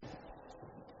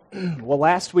Well,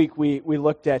 last week we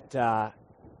looked at,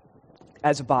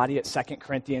 as a body, at 2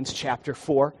 Corinthians chapter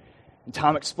 4. And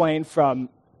Tom explained from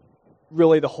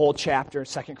really the whole chapter,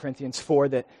 2 Corinthians 4,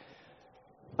 that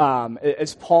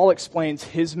as Paul explains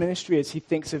his ministry, as he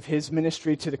thinks of his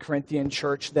ministry to the Corinthian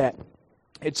church, that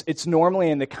it's normally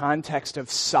in the context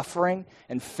of suffering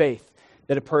and faith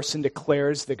that a person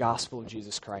declares the gospel of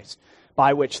Jesus Christ,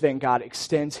 by which then God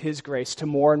extends his grace to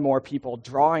more and more people,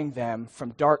 drawing them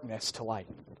from darkness to light.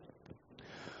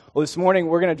 Well, this morning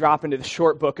we're going to drop into the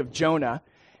short book of Jonah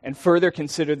and further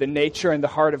consider the nature and the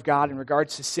heart of God in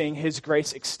regards to seeing his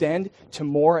grace extend to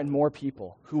more and more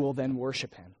people who will then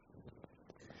worship him.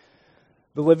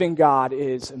 The living God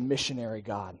is a missionary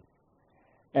God.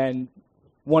 And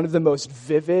one of the most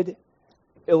vivid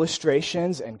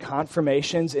illustrations and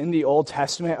confirmations in the Old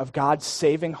Testament of God's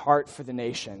saving heart for the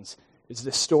nations is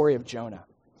the story of Jonah.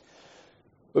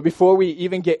 But before we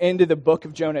even get into the book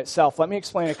of Jonah itself, let me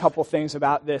explain a couple things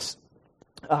about this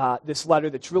letter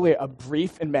that's really a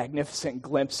brief and magnificent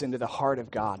glimpse into the heart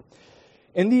of God.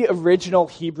 In the original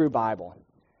Hebrew Bible,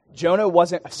 Jonah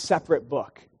wasn't a separate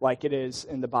book like it is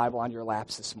in the Bible on your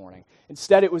laps this morning.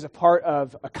 Instead, it was a part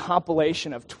of a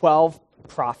compilation of 12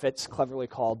 prophets, cleverly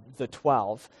called the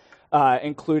 12,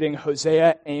 including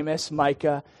Hosea, Amos,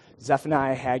 Micah,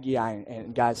 Zephaniah, Haggai,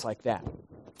 and guys like that.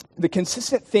 The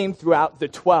consistent theme throughout the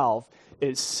 12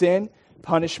 is sin,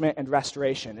 punishment, and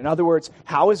restoration. In other words,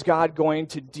 how is God going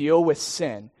to deal with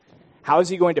sin? How is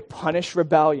he going to punish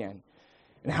rebellion?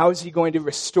 And how is he going to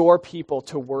restore people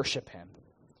to worship him?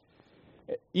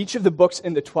 Each of the books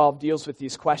in the 12 deals with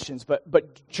these questions,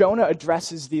 but Jonah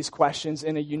addresses these questions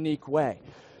in a unique way.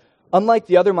 Unlike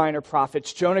the other minor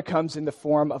prophets, Jonah comes in the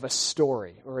form of a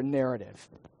story or a narrative.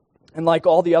 And like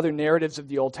all the other narratives of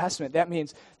the Old Testament, that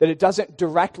means that it doesn't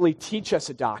directly teach us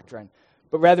a doctrine,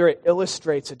 but rather it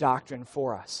illustrates a doctrine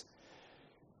for us.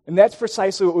 And that's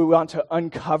precisely what we want to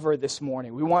uncover this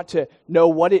morning. We want to know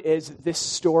what it is that this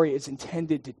story is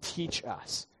intended to teach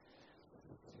us.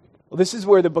 Well, this is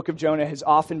where the book of Jonah has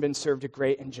often been served a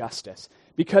great injustice,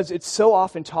 because it's so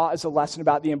often taught as a lesson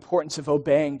about the importance of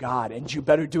obeying God, and you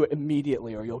better do it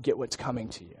immediately or you'll get what's coming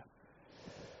to you.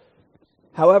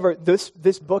 However,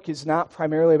 this book is not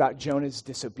primarily about Jonah's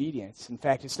disobedience. In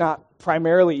fact, it's not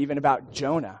primarily even about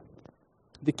Jonah.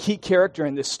 The key character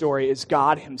in this story is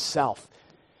God himself.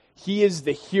 He is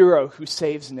the hero who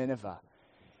saves Nineveh.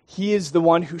 He is the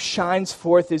one who shines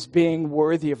forth as being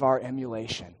worthy of our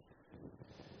emulation.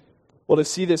 Well, to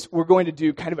see this, we're going to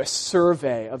do kind of a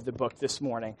survey of the book this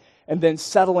morning and then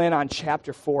settle in on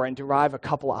chapter 4 and derive a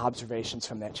couple of observations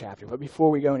from that chapter. But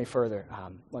before we go any further,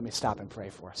 let me stop and pray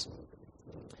for us.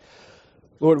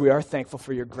 Lord, we are thankful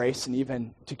for your grace and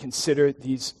even to consider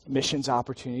these missions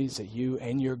opportunities that you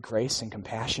and your grace and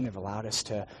compassion have allowed us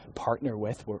to partner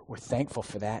with. We're thankful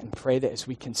for that and pray that as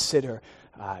we consider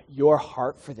your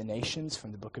heart for the nations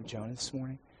from the book of Jonah this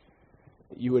morning,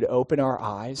 that you would open our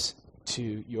eyes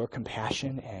to your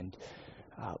compassion and,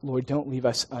 Lord, don't leave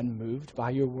us unmoved by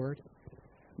your word,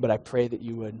 but I pray that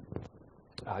you would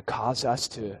cause us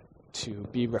to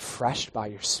be refreshed by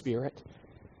your Spirit,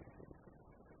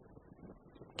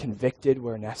 convicted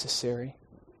where necessary,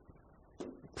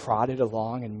 prodded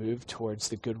along and moved towards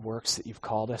the good works that you've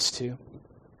called us to.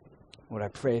 Lord, I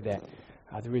pray that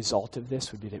the result of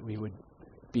this would be that we would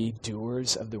be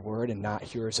doers of the word and not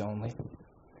hearers only.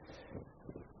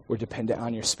 We're dependent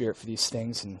on your Spirit for these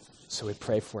things, and so we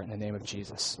pray for it in the name of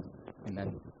Jesus.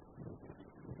 Amen.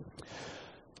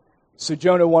 So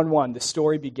Jonah 1:1, the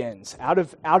story begins. Out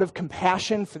of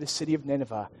compassion for the city of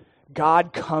Nineveh,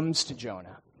 God comes to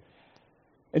Jonah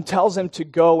and tells him to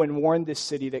go and warn this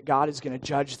city that God is going to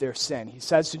judge their sin. He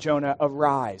says to Jonah,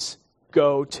 "Arise,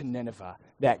 go to Nineveh,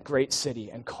 that great city,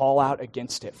 and call out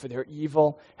against it, for their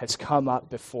evil has come up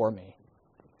before me."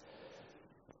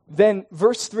 Then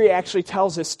verse 3 actually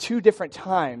tells us two different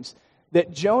times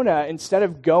that Jonah, instead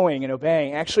of going and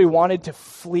obeying, actually wanted to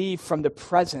flee from the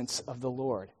presence of the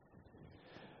Lord.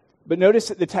 But notice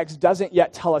that the text doesn't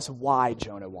yet tell us why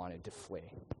Jonah wanted to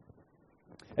flee.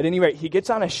 At any rate, he gets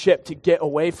on a ship to get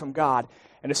away from God,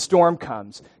 and a storm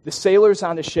comes. The sailors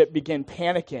on the ship begin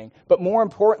panicking, but more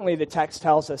importantly, the text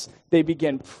tells us they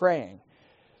begin praying.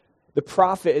 The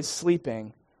prophet is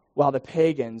sleeping while the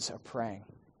pagans are praying.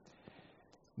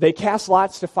 They cast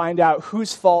lots to find out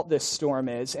whose fault this storm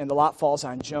is, and the lot falls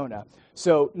on Jonah.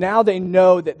 So now they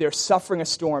know that they're suffering a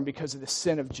storm because of the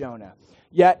sin of Jonah.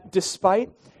 Yet, despite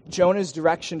Jonah's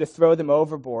direction to throw them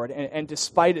overboard, and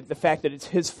despite the fact that it's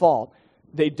his fault,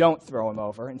 they don't throw him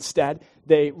over. Instead,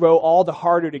 they row all the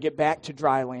harder to get back to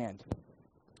dry land.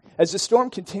 As the storm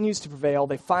continues to prevail,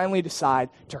 they finally decide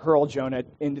to hurl Jonah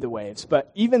into the waves.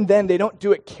 But even then, they don't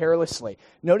do it carelessly.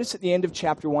 Notice at the end of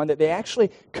chapter 1 that they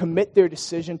actually commit their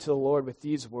decision to the Lord with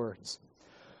these words,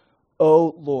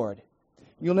 "O Lord."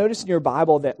 You'll notice in your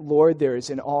Bible that Lord there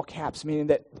is in all caps, meaning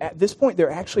that at this point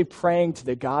they're actually praying to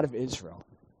the God of Israel.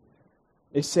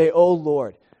 They say, "O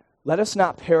Lord, let us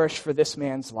not perish for this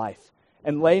man's life,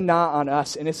 and lay not on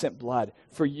us innocent blood,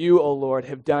 for you, O Lord,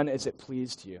 have done as it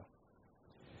pleased you."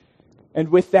 And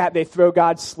with that, they throw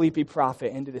God's sleepy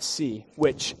prophet into the sea,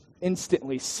 which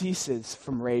instantly ceases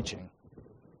from raging.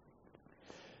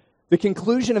 The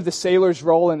conclusion of the sailors'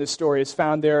 role in the story is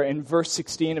found there in verse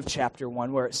 16 of chapter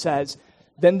 1, where it says,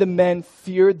 "Then the men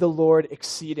feared the Lord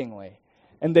exceedingly,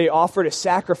 and they offered a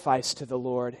sacrifice to the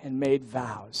Lord and made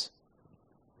vows."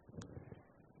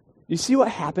 You see what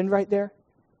happened right there?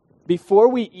 Before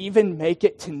we even make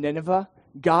it to Nineveh,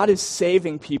 God is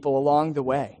saving people along the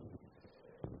way.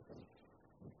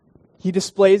 He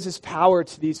displays his power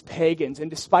to these pagans,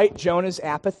 and despite Jonah's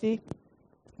apathy,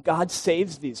 God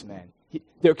saves these men.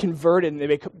 They're converted and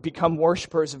they become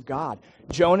worshipers of God.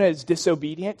 Jonah is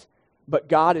disobedient, but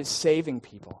God is saving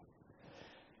people.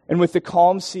 And with the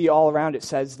calm sea all around, it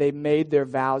says they made their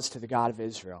vows to the God of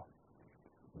Israel.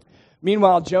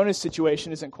 Meanwhile, Jonah's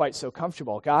situation isn't quite so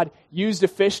comfortable. God used a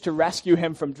fish to rescue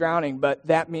him from drowning, but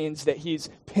that means that he's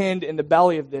pinned in the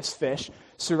belly of this fish,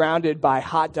 surrounded by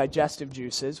hot digestive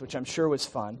juices, which I'm sure was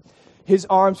fun. His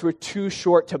arms were too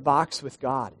short to box with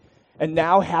God. And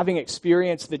now, having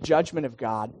experienced the judgment of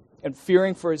God and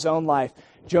fearing for his own life,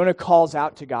 Jonah calls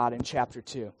out to God in chapter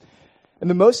 2. And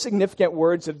the most significant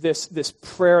words of this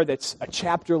prayer that's a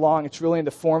chapter long, it's really in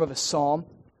the form of a psalm,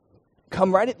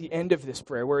 come right at the end of this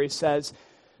prayer where he says,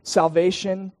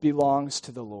 "Salvation belongs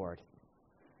to the Lord."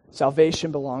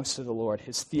 Salvation belongs to the Lord.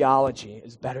 His theology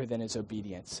is better than his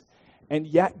obedience. And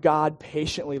yet God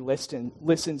patiently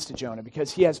listens to Jonah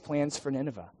because he has plans for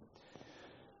Nineveh.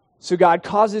 So God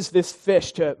causes this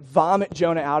fish to vomit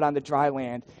Jonah out on the dry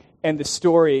land, and the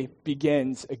story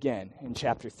begins again in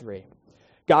chapter 3.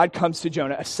 God comes to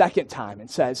Jonah a second time and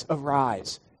says,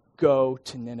 "Arise, go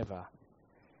to Nineveh."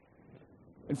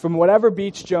 And from whatever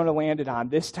beach Jonah landed on,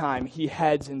 this time he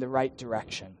heads in the right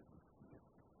direction.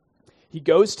 He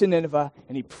goes to Nineveh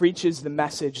and he preaches the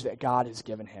message that God has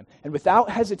given him. And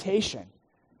without hesitation,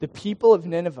 the people of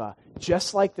Nineveh,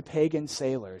 just like the pagan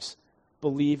sailors,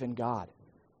 believe in God.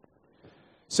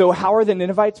 So how are the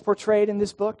Ninevites portrayed in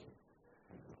this book?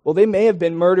 Well, they may have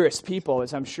been murderous people,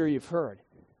 as I'm sure you've heard.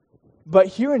 But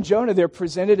here in Jonah, they're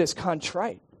presented as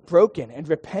contrite, broken, and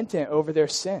repentant over their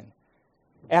sin.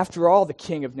 After all, the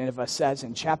king of Nineveh says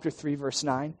in chapter 3, verse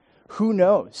 9, "Who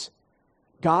knows?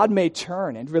 God may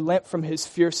turn and relent from his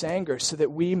fierce anger so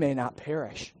that we may not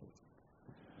perish."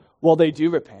 Well, they do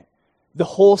repent. The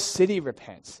whole city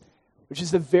repents, which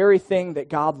is the very thing that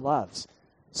God loves.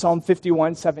 Psalm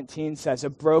 51:17 says, "A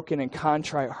broken and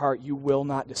contrite heart you will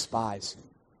not despise."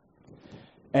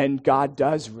 And God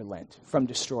does relent from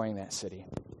destroying that city.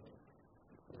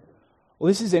 Well,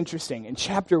 this is interesting. In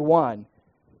chapter 1,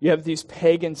 you have these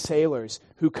pagan sailors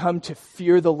who come to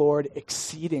fear the Lord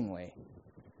exceedingly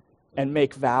and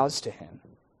make vows to him.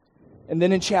 And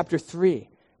then in chapter 3,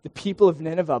 the people of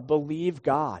Nineveh believe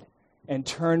God and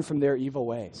turn from their evil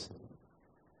ways.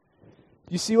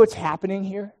 Do you see what's happening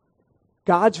here?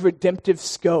 God's redemptive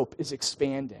scope is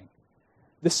expanding.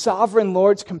 The sovereign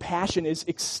Lord's compassion is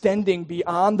extending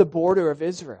beyond the border of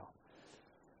Israel.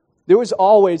 There was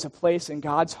always a place in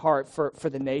God's heart for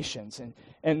the nations.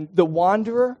 And the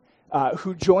wanderer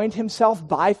who joined himself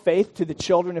by faith to the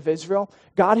children of Israel,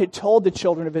 God had told the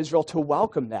children of Israel to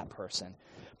welcome that person.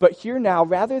 But here now,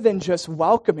 rather than just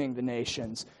welcoming the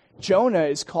nations, Jonah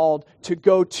is called to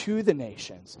go to the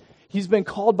nations. He's been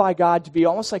called by God to be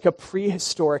almost like a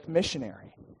prehistoric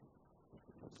missionary.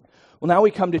 Well, now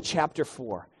we come to chapter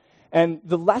 4. And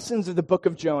the lessons of the book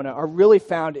of Jonah are really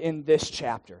found in this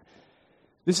chapter.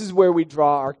 This is where we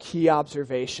draw our key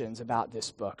observations about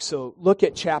this book. So look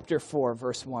at chapter 4,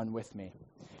 verse 1 with me.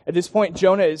 At this point,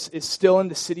 Jonah is still in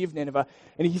the city of Nineveh,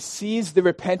 and he sees the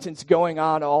repentance going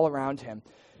on all around him.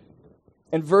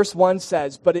 And verse 1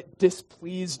 says, "But it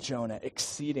displeased Jonah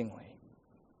exceedingly,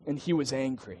 and he was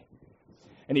angry.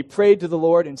 And he prayed to the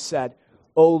Lord and said,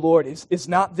 'O Lord, is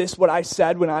not this what I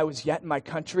said when I was yet in my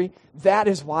country? That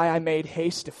is why I made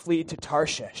haste to flee to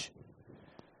Tarshish.'"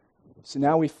 So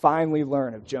now we finally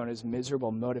learn of Jonah's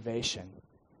miserable motivation.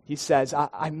 He says,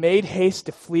 I made haste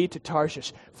to flee to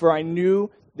Tarshish, for I knew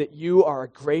that you are a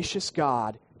gracious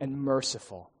God and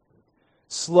merciful,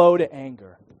 slow to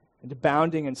anger, and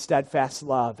abounding in steadfast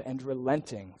love, and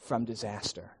relenting from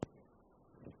disaster.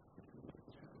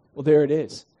 Well, there it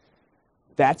is.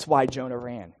 That's why Jonah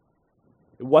ran.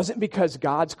 It wasn't because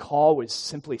God's call was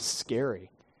simply scary.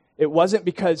 It was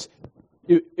because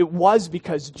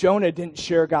Jonah didn't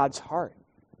share God's heart.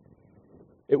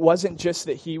 It wasn't just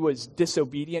that he was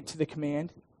disobedient to the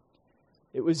command.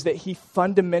 It was that he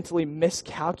fundamentally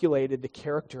miscalculated the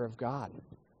character of God.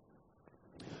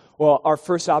 Well, our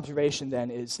first observation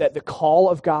then is that the call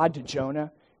of God to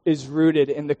Jonah is rooted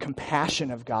in the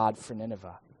compassion of God for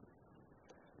Nineveh.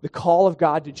 The call of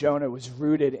God to Jonah was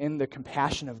rooted in the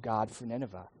compassion of God for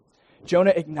Nineveh.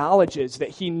 Jonah acknowledges that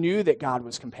he knew that God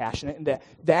was compassionate and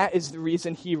that is the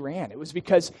reason he ran. It was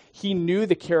because he knew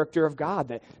the character of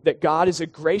God, that God is a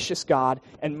gracious God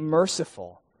and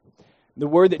merciful. The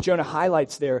word that Jonah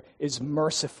highlights there is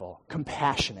merciful,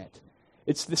 compassionate.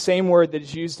 It's the same word that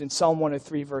is used in Psalm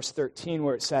 103, verse 13,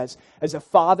 where it says, "As a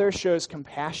father shows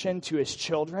compassion to his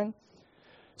children,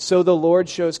 so the Lord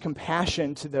shows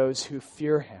compassion to those who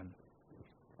fear him."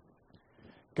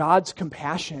 God's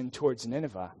compassion towards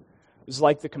Nineveh was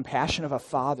like the compassion of a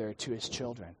father to his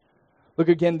children. Look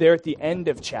again there at the end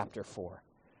of chapter 4.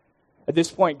 At this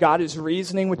point, God is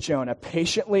reasoning with Jonah,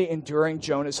 patiently enduring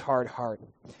Jonah's hard heart.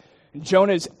 And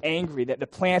Jonah is angry that the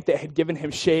plant that had given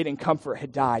him shade and comfort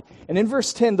had died. And in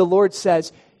verse 10, the Lord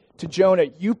says to Jonah,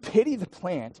 "You pity the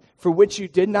plant for which you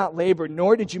did not labor,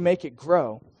 nor did you make it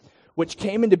grow, which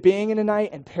came into being in a night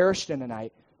and perished in a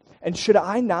night. And should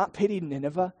I not pity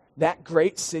Nineveh, that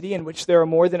great city in which there are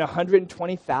more than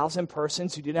 120,000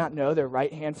 persons who do not know their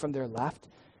right hand from their left,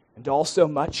 and also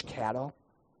much cattle?"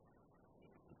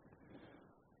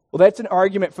 Well, that's an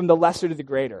argument from the lesser to the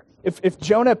greater. If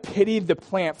Jonah pitied the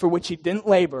plant for which he didn't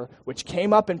labor, which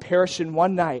came up and perished in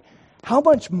one night, how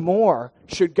much more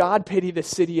should God pity the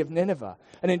city of Nineveh,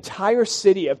 an entire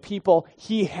city of people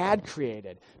he had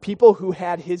created, people who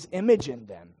had his image in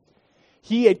them?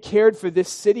 He had cared for this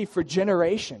city for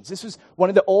generations. This was one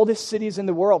of the oldest cities in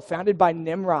the world, founded by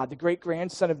Nimrod, the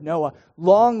great-grandson of Noah,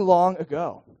 long, long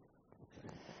ago.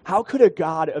 How could a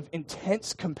God of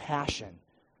intense compassion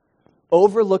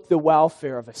overlook the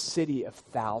welfare of a city of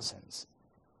thousands?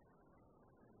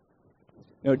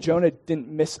 No, Jonah didn't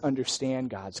misunderstand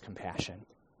God's compassion.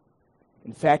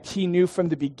 In fact, he knew from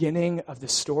the beginning of the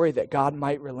story that God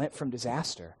might relent from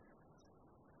disaster.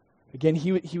 Again,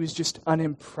 he was just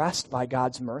unimpressed by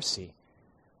God's mercy.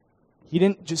 He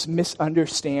didn't just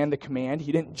misunderstand the command.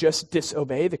 He didn't just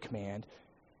disobey the command.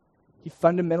 He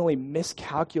fundamentally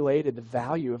miscalculated the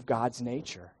value of God's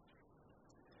nature.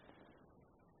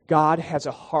 God has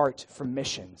a heart for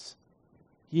missions.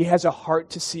 He has a heart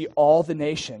to see all the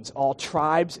nations, all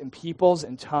tribes and peoples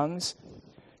and tongues,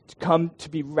 to come to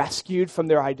be rescued from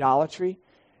their idolatry,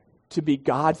 to be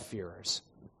God-fearers.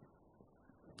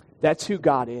 That's who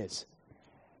God is.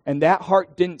 And that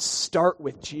heart didn't start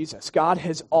with Jesus. God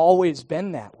has always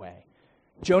been that way.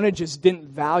 Jonah just didn't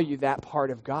value that part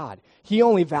of God. He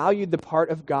only valued the part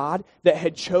of God that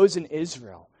had chosen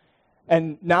Israel,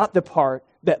 and not the part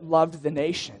that loved the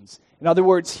nations. In other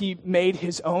words, he made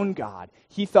his own God.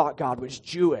 He thought God was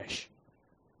Jewish.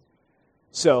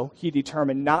 So he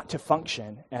determined not to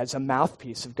function as a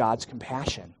mouthpiece of God's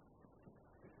compassion.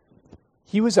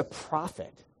 He was a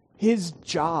prophet. His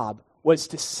job was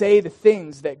to say the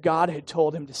things that God had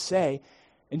told him to say,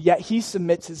 and yet he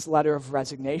submits his letter of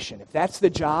resignation. If that's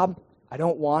the job, I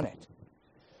don't want it.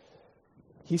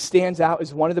 He stands out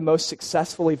as one of the most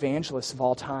successful evangelists of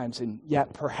all times, and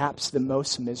yet perhaps the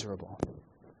most miserable.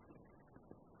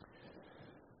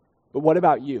 But what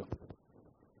about you?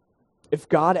 If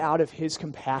God, out of his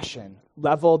compassion,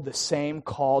 leveled the same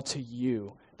call to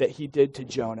you that he did to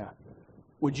Jonah,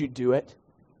 would you do it?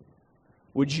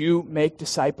 Would you make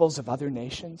disciples of other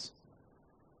nations?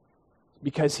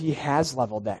 Because he has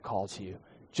leveled that call to you.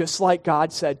 Just like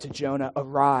God said to Jonah,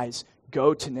 "Arise,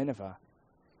 go to Nineveh."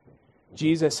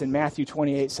 Jesus in Matthew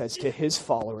 28 says to his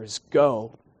followers,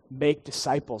 "Go, make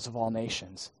disciples of all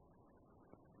nations."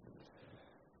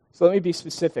 So let me be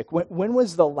specific. When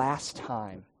was the last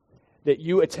time that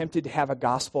you attempted to have a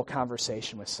gospel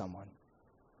conversation with someone?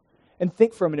 And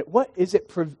think for a minute, what is it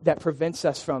that prevents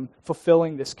us from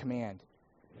fulfilling this command?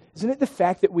 Isn't it the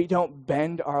fact that we don't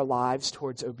bend our lives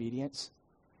towards obedience?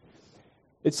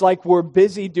 It's like we're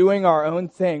busy doing our own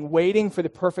thing, waiting for the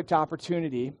perfect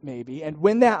opportunity, maybe, and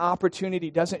when that opportunity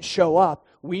doesn't show up,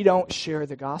 we don't share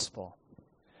the gospel.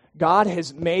 God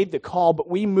has made the call, but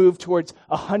we move towards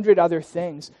 100 other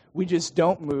things. We just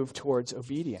don't move towards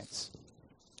obedience.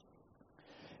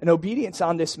 And obedience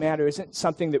on this matter isn't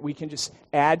something that we can just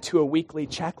add to a weekly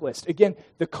checklist. Again,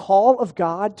 the call of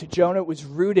God to Jonah was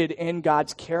rooted in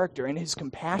God's character, in his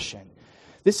compassion.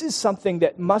 This is something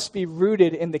that must be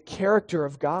rooted in the character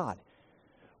of God.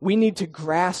 We need to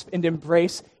grasp and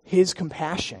embrace his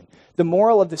compassion. The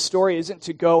moral of the story isn't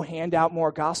to go hand out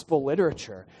more gospel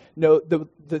literature. No,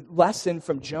 the lesson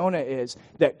from Jonah is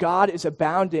that God is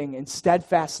abounding in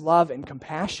steadfast love and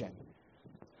compassion.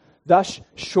 Thus,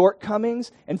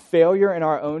 shortcomings and failure in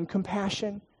our own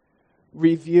compassion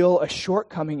reveal a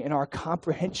shortcoming in our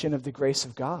comprehension of the grace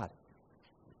of God.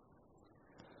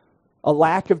 A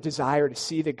lack of desire to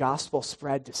see the gospel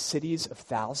spread to cities of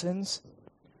thousands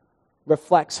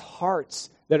reflects hearts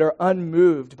that are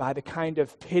unmoved by the kind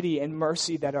of pity and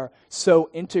mercy that are so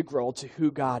integral to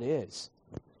who God is.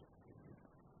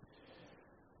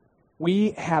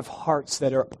 We have hearts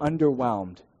that are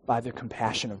underwhelmed by the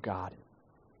compassion of God.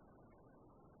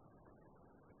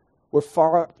 We're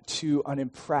far too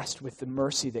unimpressed with the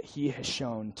mercy that he has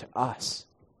shown to us.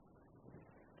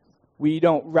 We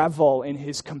don't revel in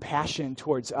his compassion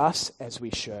towards us as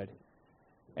we should,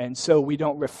 and so we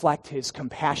don't reflect his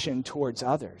compassion towards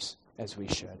others as we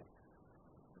should.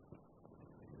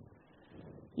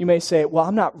 You may say, well,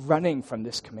 I'm not running from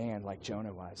this command like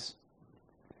Jonah was.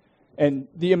 And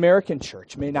the American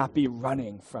church may not be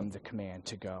running from the command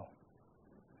to go.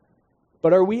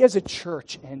 But are we as a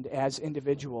church and as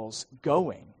individuals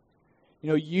going?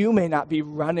 You may not be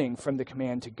running from the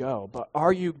command to go, but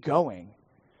are you going?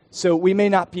 So we may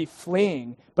not be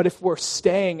fleeing, but if we're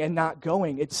staying and not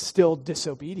going, it's still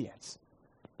disobedience.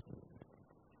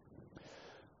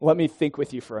 Let me think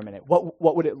with you for a minute.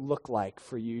 What would it look like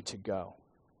for you to go?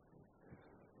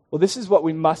 Well, this is what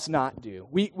we must not do.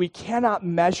 We cannot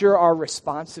measure our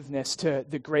responsiveness to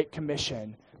the Great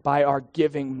Commission by our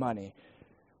giving money.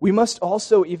 We must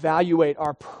also evaluate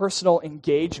our personal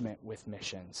engagement with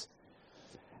missions.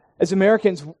 As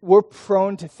Americans, we're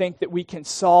prone to think that we can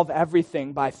solve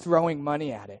everything by throwing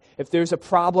money at it. If there's a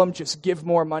problem, just give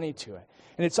more money to it.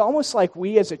 And it's almost like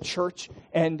we as a church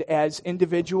and as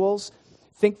individuals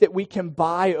think that we can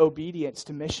buy obedience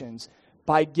to missions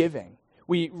by giving.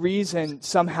 We reason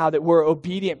somehow that we're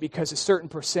obedient because a certain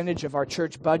percentage of our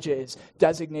church budget is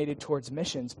designated towards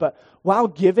missions. But while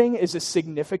giving is a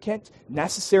significant,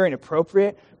 necessary, and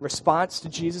appropriate response to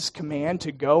Jesus' command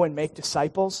to go and make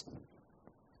disciples,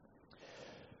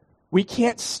 we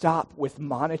can't stop with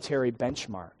monetary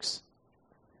benchmarks.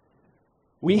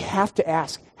 We have to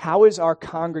ask, how is our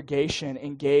congregation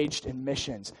engaged in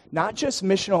missions? Not just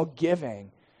missional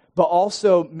giving, but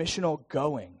also missional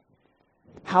going.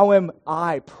 How am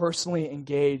I personally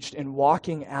engaged in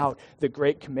walking out the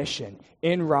Great Commission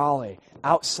in Raleigh,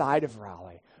 outside of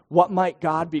Raleigh? What might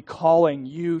God be calling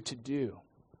you to do?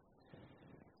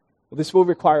 Well, this will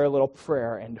require a little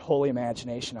prayer and holy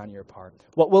imagination on your part.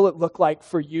 What will it look like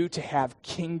for you to have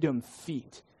kingdom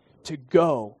feet, to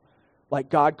go like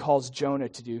God calls Jonah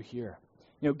to do here?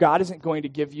 God isn't going to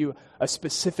give you a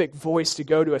specific voice to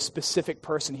go to a specific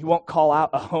person. He won't call out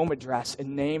a home address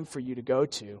and name for you to go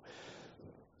to.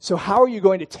 So how are you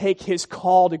going to take his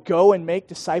call to go and make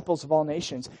disciples of all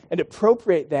nations and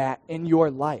appropriate that in your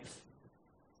life?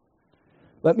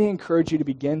 Let me encourage you to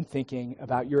begin thinking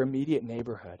about your immediate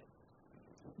neighborhood.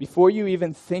 Before you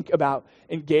even think about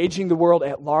engaging the world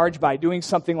at large by doing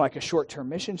something like a short-term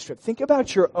mission trip, think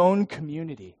about your own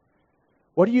community.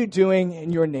 What are you doing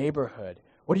in your neighborhood?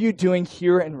 What are you doing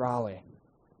here in Raleigh?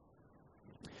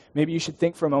 Maybe you should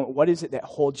think for a moment, what is it that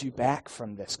holds you back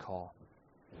from this call?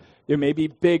 There may be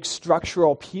big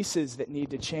structural pieces that need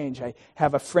to change. I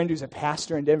have a friend who's a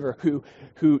pastor in Denver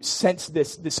who sensed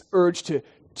this urge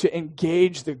to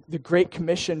engage the Great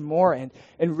Commission more and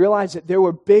realized that there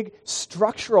were big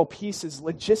structural pieces,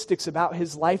 logistics about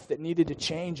his life that needed to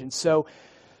change. And so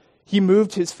he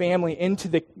moved his family into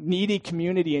the needy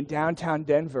community in downtown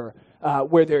Denver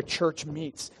where their church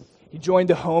meets. He joined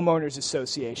the Homeowners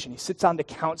Association. He sits on the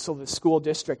council of the school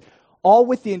district, all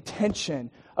with the intention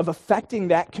of affecting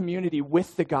that community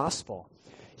with the gospel.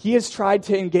 He has tried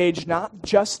to engage not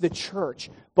just the church,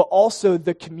 but also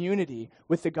the community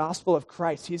with the gospel of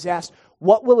Christ. He's asked,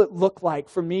 what will it look like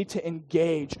for me to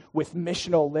engage with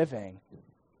missional living?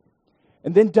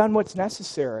 And then done what's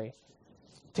necessary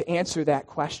to answer that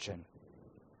question.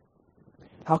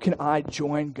 How can I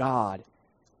join God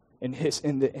in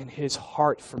his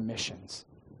heart for missions?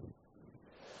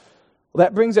 Well,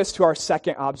 that brings us to our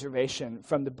second observation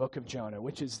from the book of Jonah,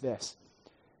 which is this,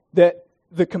 that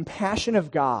the compassion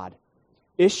of God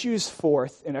issues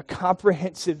forth in a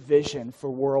comprehensive vision for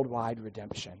worldwide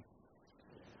redemption.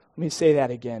 Let me say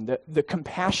that again. The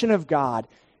compassion of God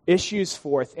issues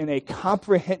forth in a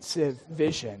comprehensive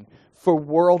vision for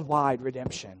worldwide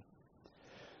redemption.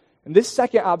 And this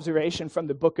second observation from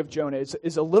the book of Jonah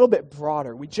is a little bit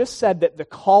broader. We just said that the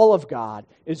call of God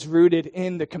is rooted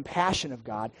in the compassion of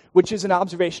God, which is an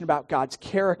observation about God's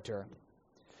character.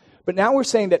 But now we're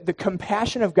saying that the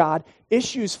compassion of God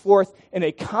issues forth in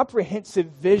a comprehensive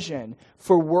vision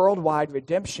for worldwide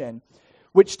redemption,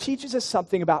 which teaches us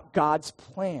something about God's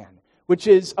plan, which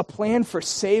is a plan for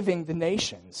saving the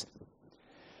nations.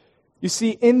 You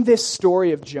see, in this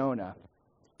story of Jonah,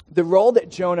 the role that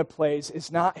Jonah plays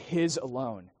is not his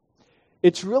alone.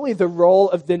 It's really the role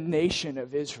of the nation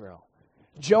of Israel.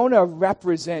 Jonah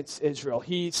represents Israel.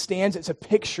 He stands as a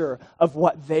picture of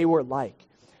what they were like.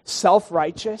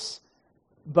 Self-righteous,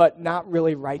 but not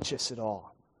really righteous at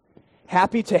all.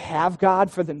 Happy to have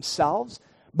God for themselves,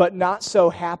 but not so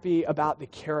happy about the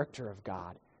character of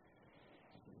God.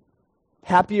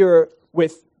 Happier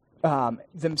with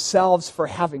themselves for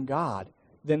having God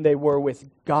than they were with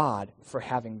God for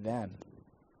having them.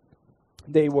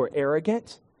 They were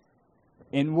arrogant,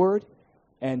 inward,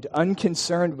 and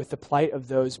unconcerned with the plight of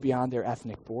those beyond their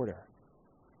ethnic border.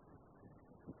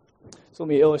 So let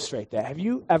me illustrate that. Have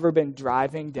you ever been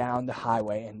driving down the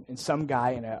highway and some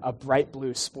guy in a bright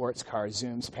blue sports car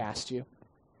zooms past you?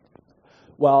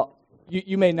 Well,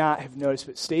 you may not have noticed,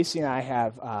 but Stacy and I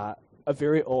have a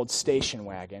very old station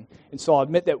wagon. And so I'll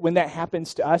admit that when that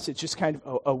happens to us, it's just kind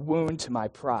of a wound to my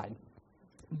pride.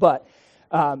 But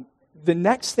the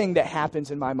next thing that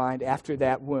happens in my mind after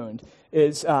that wound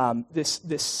is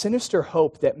this sinister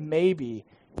hope that maybe,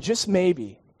 just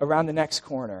maybe, around the next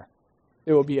corner,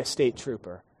 there will be a state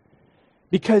trooper.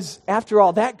 Because, after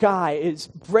all, that guy is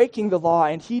breaking the law,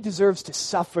 and he deserves to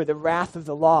suffer the wrath of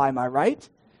the law, am I right?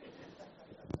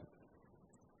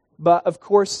 But, of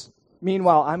course,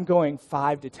 meanwhile, I'm going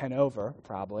 5 to 10 over,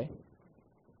 probably.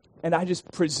 And I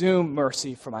just presume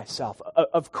mercy for myself.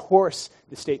 Of course,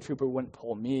 the state trooper wouldn't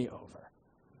pull me over.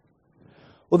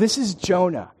 Well, this is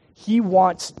Jonah. He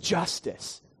wants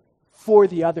justice for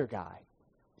the other guy.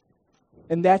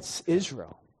 And that's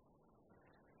Israel.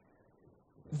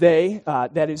 They,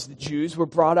 that is the Jews, were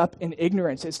brought up in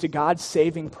ignorance as to God's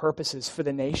saving purposes for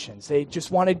the nations. They just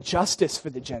wanted justice for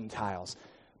the Gentiles.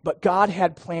 But God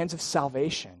had plans of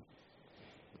salvation.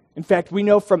 In fact, we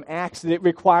know from Acts that it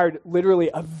required literally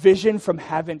a vision from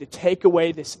heaven to take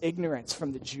away this ignorance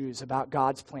from the Jews about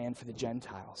God's plan for the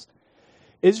Gentiles.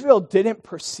 Israel didn't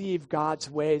perceive God's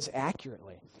ways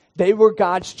accurately. They were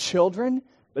God's children,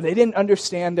 but they didn't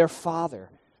understand their Father.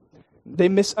 They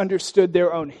misunderstood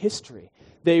their own history.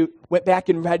 They went back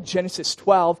and read Genesis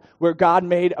 12, where God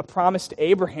made a promise to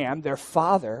Abraham, their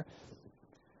father.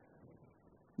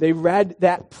 They read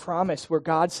that promise where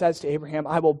God says to Abraham,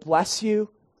 I will bless you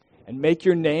and make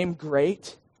your name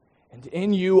great, and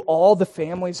in you all the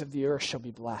families of the earth shall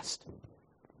be blessed.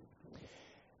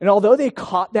 And although they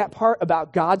caught that part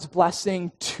about God's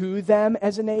blessing to them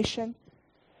as a nation,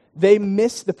 they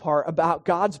missed the part about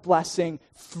God's blessing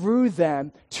through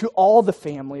them to all the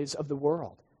families of the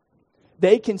world.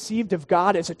 They conceived of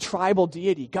God as a tribal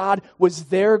deity. God was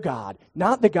their God,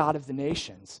 not the God of the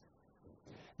nations.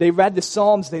 They read the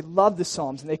Psalms, they loved the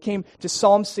Psalms, and they came to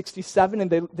Psalm 67, and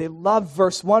they loved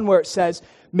verse 1 where it says,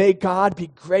 may God be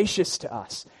gracious to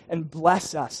us and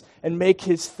bless us and make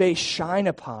his face shine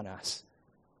upon us.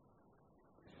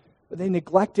 But they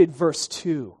neglected verse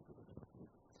 2,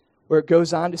 where it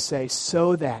goes on to say,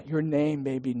 so that your name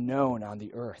may be known on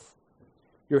the earth,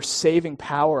 your saving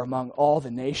power among all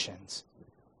the nations.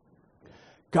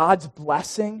 God's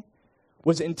blessing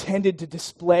was intended to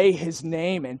display his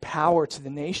name and power to the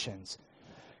nations.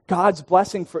 God's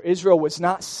blessing for Israel was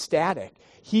not static.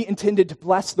 He intended to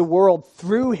bless the world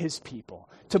through his people,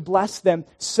 to bless them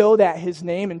so that his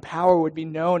name and power would be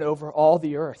known over all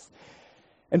the earth.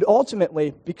 And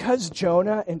ultimately, because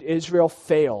Jonah and Israel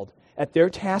failed at their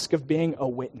task of being a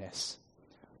witness,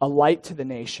 a light to the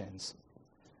nations,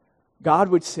 God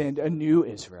would send a new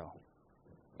Israel,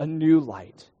 a new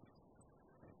light.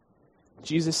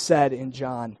 Jesus said in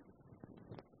John,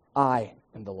 I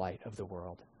am the light of the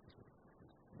world.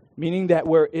 Meaning that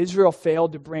where Israel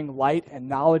failed to bring light and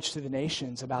knowledge to the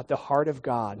nations about the heart of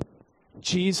God,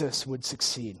 Jesus would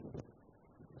succeed.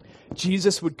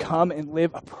 Jesus would come and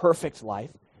live a perfect life,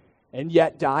 and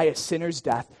yet die a sinner's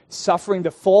death, suffering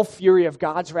the full fury of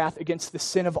God's wrath against the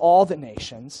sin of all the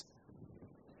nations,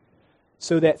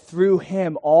 so that through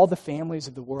him all the families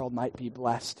of the world might be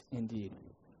blessed indeed.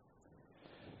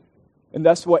 And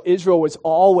thus what Israel was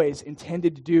always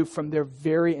intended to do from their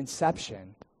very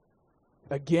inception,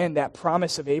 again, that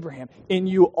promise of Abraham, in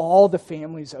you all the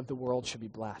families of the world should be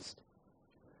blessed.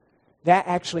 That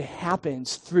actually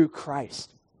happens through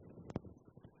Christ.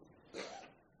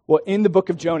 Well, in the book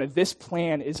of Jonah, this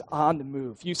plan is on the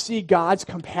move. You see God's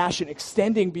compassion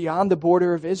extending beyond the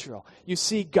border of Israel. You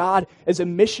see God as a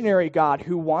missionary God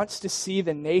who wants to see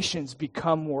the nations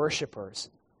become worshipers.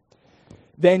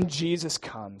 Then Jesus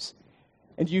comes,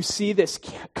 And you see this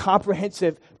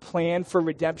comprehensive plan for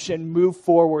redemption move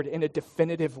forward in a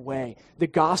definitive way. The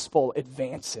gospel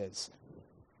advances.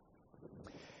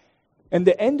 And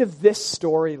the end of this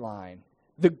storyline,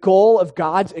 the goal of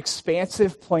God's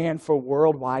expansive plan for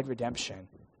worldwide redemption,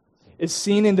 is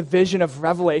seen in the vision of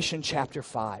Revelation chapter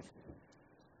 5,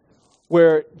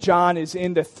 where John is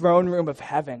in the throne room of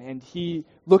heaven, and he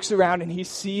looks around and he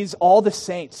sees all the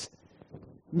saints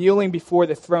kneeling before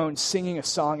the throne, singing a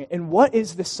song. And what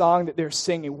is the song that they're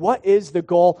singing? What is the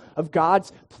goal of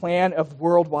God's plan of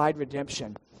worldwide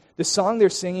redemption? The song they're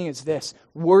singing is this: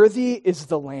 "Worthy is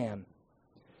the Lamb,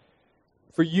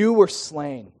 for you were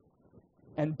slain,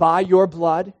 and by your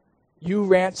blood you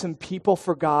ransomed people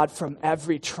for God from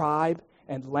every tribe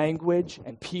and language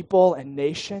and people and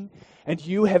nation, and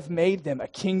you have made them a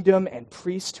kingdom and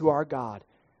priests to our God,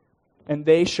 and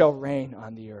they shall reign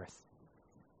on the earth."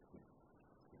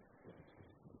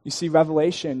 You see,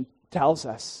 Revelation tells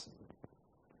us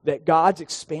that God's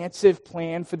expansive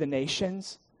plan for the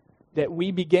nations that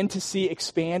we begin to see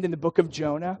expand in the book of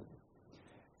Jonah,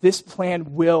 this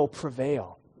plan will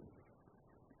prevail.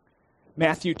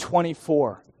 Matthew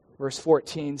 24, verse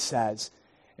 14 says,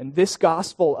 "And this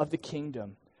gospel of the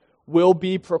kingdom will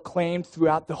be proclaimed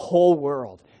throughout the whole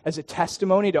world as a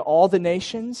testimony to all the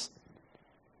nations,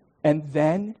 and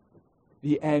then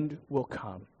the end will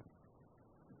come."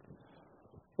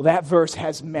 Well, that verse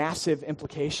has massive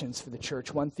implications for the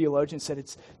church. One theologian said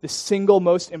it's the single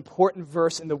most important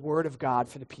verse in the Word of God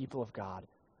for the people of God.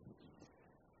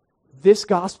 This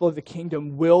gospel of the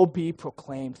kingdom will be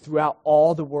proclaimed throughout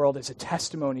all the world as a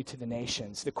testimony to the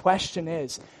nations. The question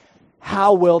is,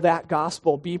 how will that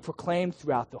gospel be proclaimed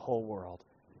throughout the whole world?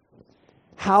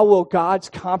 How will God's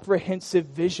comprehensive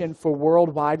vision for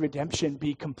worldwide redemption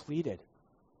be completed?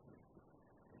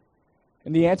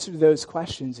 And the answer to those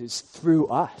questions is through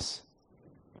us,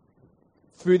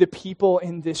 through the people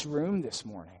in this room this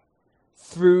morning,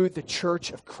 through the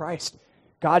church of Christ.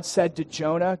 God said to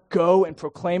Jonah, "Go and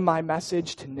proclaim my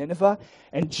message to Nineveh."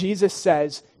 And Jesus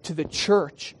says to the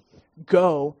church,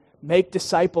 "Go, make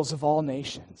disciples of all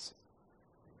nations."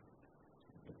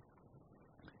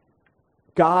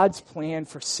 God's plan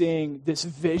for seeing this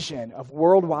vision of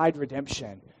worldwide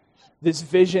redemption, this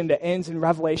vision that ends in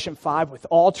Revelation 5 with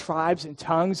all tribes and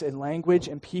tongues and language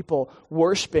and people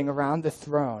worshiping around the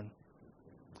throne,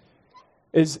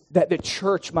 is that the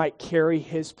church might carry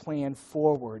his plan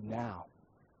forward now.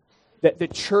 That the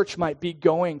church might be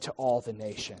going to all the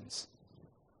nations.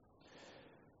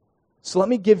 So let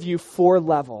me give you 4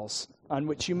 levels on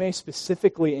which you may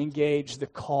specifically engage the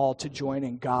call to join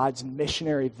in God's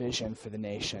missionary vision for the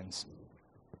nations.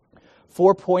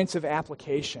 4 points of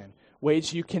application,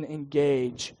 ways you can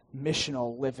engage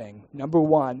missional living. Number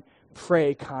 1,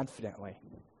 pray confidently.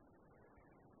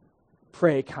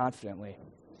 Pray confidently.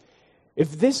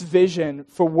 If this vision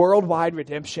for worldwide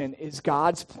redemption is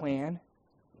God's plan,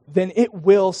 then it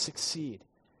will succeed.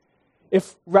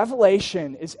 If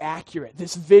Revelation is accurate,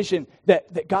 this vision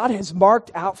that God has marked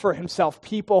out for himself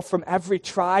people from every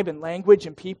tribe and language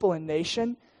and people and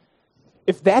nation,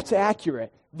 if that's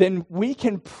accurate, then we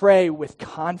can pray with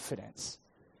confidence.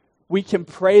 We can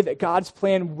pray that God's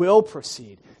plan will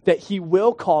proceed, that he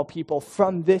will call people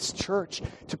from this church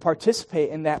to participate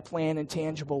in that plan in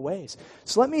tangible ways.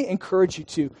 So let me encourage you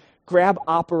to grab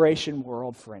Operation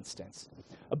World, for instance,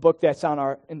 a book that's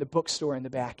in the bookstore in the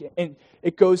back. And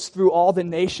it goes through all the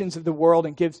nations of the world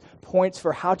and gives points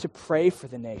for how to pray for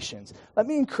the nations. Let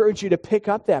me encourage you to pick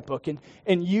up that book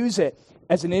and use it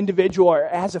as an individual or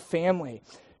as a family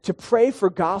to pray for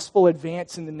gospel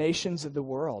advance in the nations of the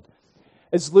world.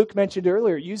 As Luke mentioned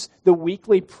earlier, use the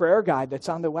weekly prayer guide that's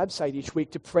on the website each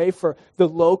week to pray for the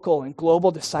local and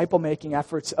global disciple-making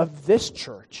efforts of this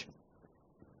church.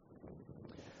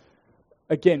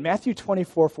 Again, Matthew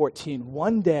 24:14,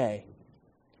 one day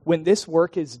when this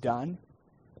work is done,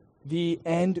 the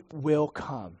end will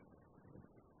come.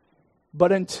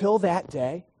 But until that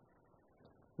day,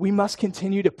 we must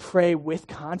continue to pray with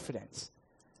confidence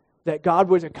that God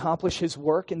would accomplish his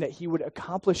work and that he would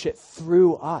accomplish it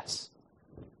through us.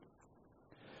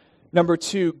 Number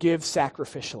 2, give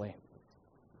sacrificially.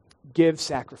 Give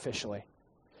sacrificially.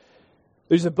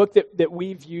 There's a book that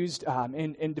we've used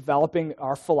in developing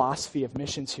our philosophy of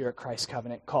missions here at Christ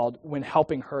Covenant called When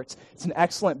Helping Hurts. It's an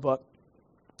excellent book.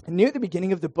 And near the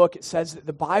beginning of the book, it says that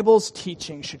the Bible's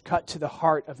teaching should cut to the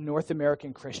heart of North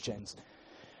American Christians.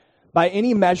 By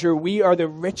any measure, we are the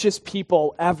richest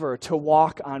people ever to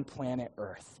walk on planet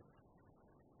Earth.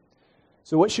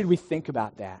 So what should we think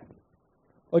about that?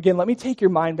 Well, again, let me take your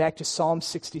mind back to Psalm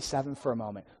 67 for a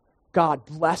moment. God,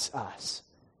 bless us.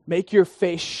 Make your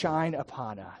face shine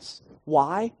upon us.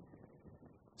 Why?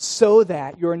 so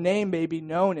that your name may be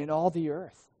known in all the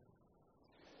earth.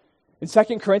 In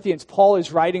 2 Corinthians, Paul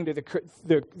is writing to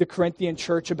the Corinthian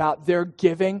church about their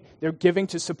giving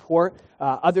to support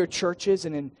other churches.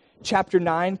 And in chapter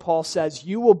 9, Paul says,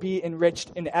 you will be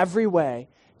enriched in every way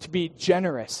to be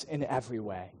generous in every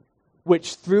way,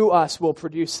 which through us will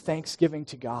produce thanksgiving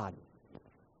to God.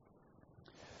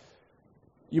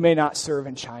 You may not serve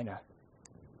in China,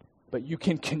 but you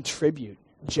can contribute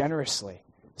generously,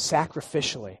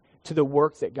 sacrificially to the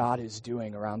work that God is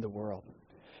doing around the world.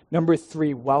 Number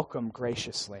 3, welcome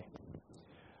graciously.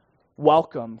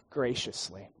 Welcome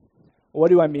graciously. What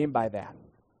do I mean by that?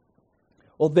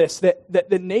 Well, that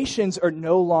the nations are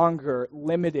no longer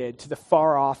limited to the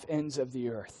far-off ends of the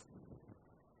earth.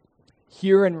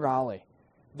 Here in Raleigh,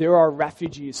 there are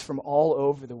refugees from all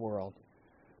over the world.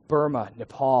 Burma,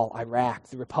 Nepal, Iraq,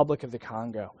 the Republic of the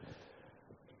Congo.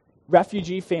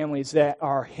 Refugee families that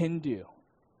are Hindu,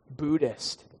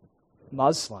 Buddhist,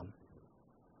 Muslim.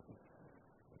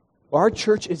 Our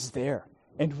church is there,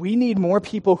 and we need more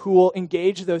people who will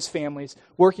engage those families,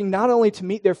 working not only to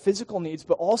meet their physical needs,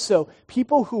 but also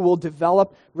people who will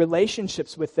develop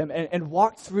relationships with them and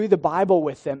walk through the Bible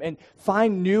with them and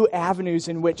find new avenues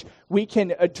in which we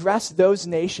can address those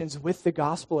nations with the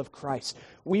gospel of Christ.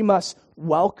 We must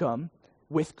welcome,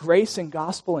 with grace and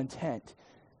gospel intent,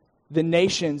 the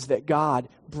nations that God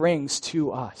brings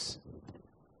to us.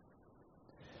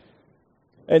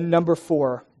 And number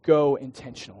 4, go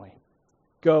intentionally.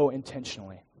 Go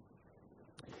intentionally.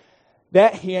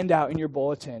 That handout in your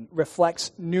bulletin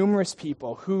reflects numerous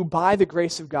people who, by the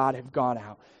grace of God, have gone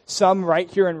out. Some right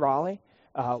here in Raleigh,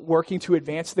 working to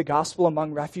advance the gospel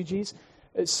among refugees.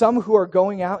 Some who are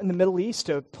going out in the Middle East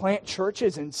to plant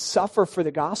churches and suffer for the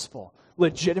gospel,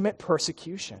 legitimate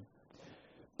persecution.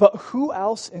 But who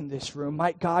else in this room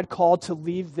might God call to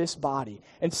leave this body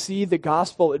and see the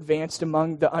gospel advanced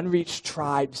among the unreached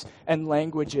tribes and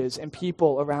languages and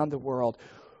people around the world?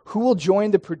 Who will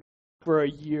join the for a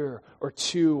year or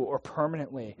 2 or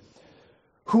permanently?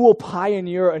 Who will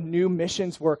pioneer a new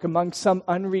missions work among some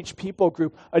unreached people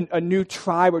group, a new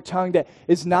tribe or tongue that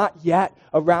is not yet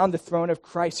around the throne of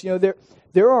Christ? You know,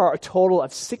 there are a total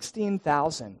of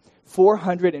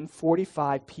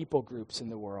 16,445 people groups in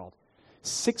the world.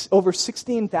 Over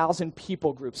 16,000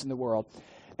 people groups in the world,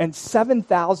 and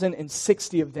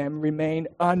 7,060 of them remain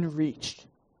unreached.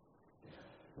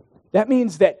 That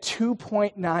means that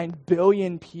 2.9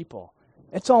 billion people,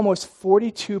 that's almost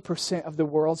 42% of the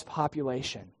world's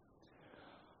population,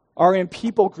 are in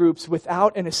people groups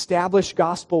without an established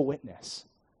gospel witness.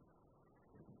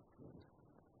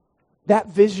 That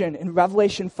vision in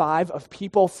Revelation 5 of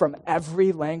people from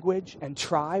every language and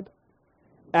tribe,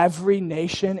 every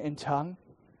nation and tongue,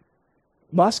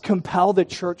 must compel the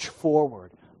church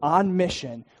forward on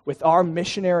mission with our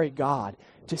missionary God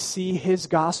to see his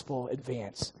gospel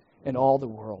advance in all the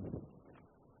world.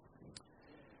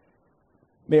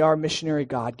 May our missionary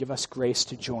God give us grace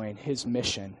to join his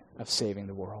mission of saving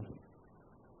the world.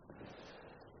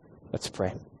 Let's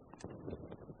pray.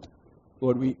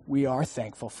 Lord, we are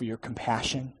thankful for your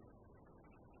compassion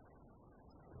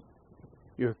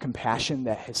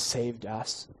that has saved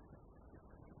us.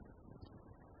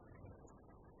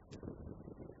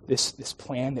 This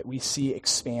plan that we see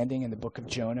expanding in the book of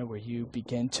Jonah, where you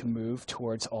begin to move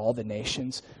towards all the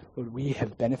nations, Lord, we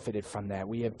have benefited from that.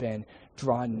 We have been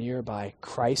drawn near by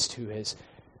Christ, who has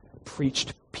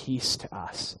preached peace to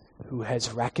us, who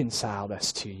has reconciled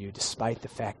us to you, despite the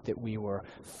fact that we were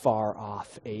far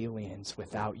off aliens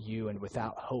without you and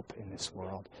without hope in this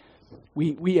world.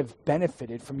 We have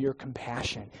benefited from your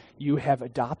compassion. You have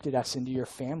adopted us into your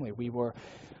family. We were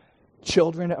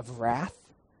children of wrath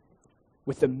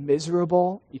with a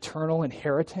miserable eternal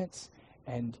inheritance,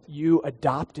 and you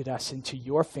adopted us into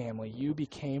your family. You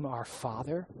became our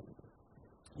Father.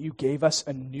 You gave us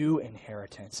a new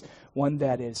inheritance, one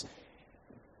that is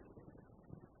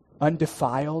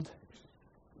undefiled,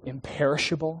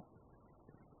 imperishable,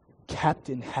 kept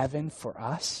in heaven for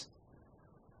us.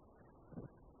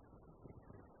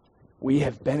 We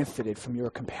have benefited from your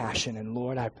compassion, and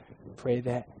Lord, I pray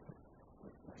that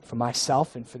for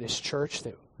myself and for this church,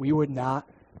 that we would not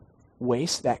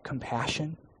waste that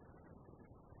compassion,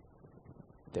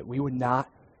 that we would not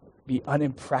be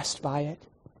unimpressed by it,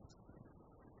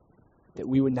 that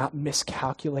we would not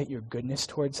miscalculate your goodness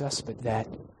towards us, but that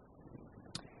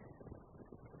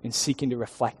in seeking to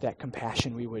reflect that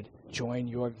compassion, we would join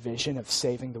your vision of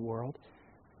saving the world,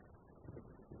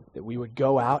 that we would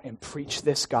go out and preach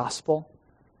this gospel,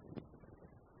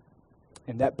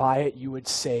 and that by it you would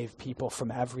save people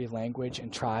from every language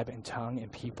and tribe and tongue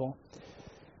and people.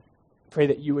 Pray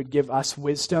that you would give us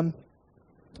wisdom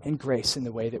and grace in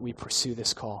the way that we pursue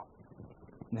this call.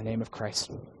 In the name of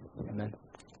Christ, amen.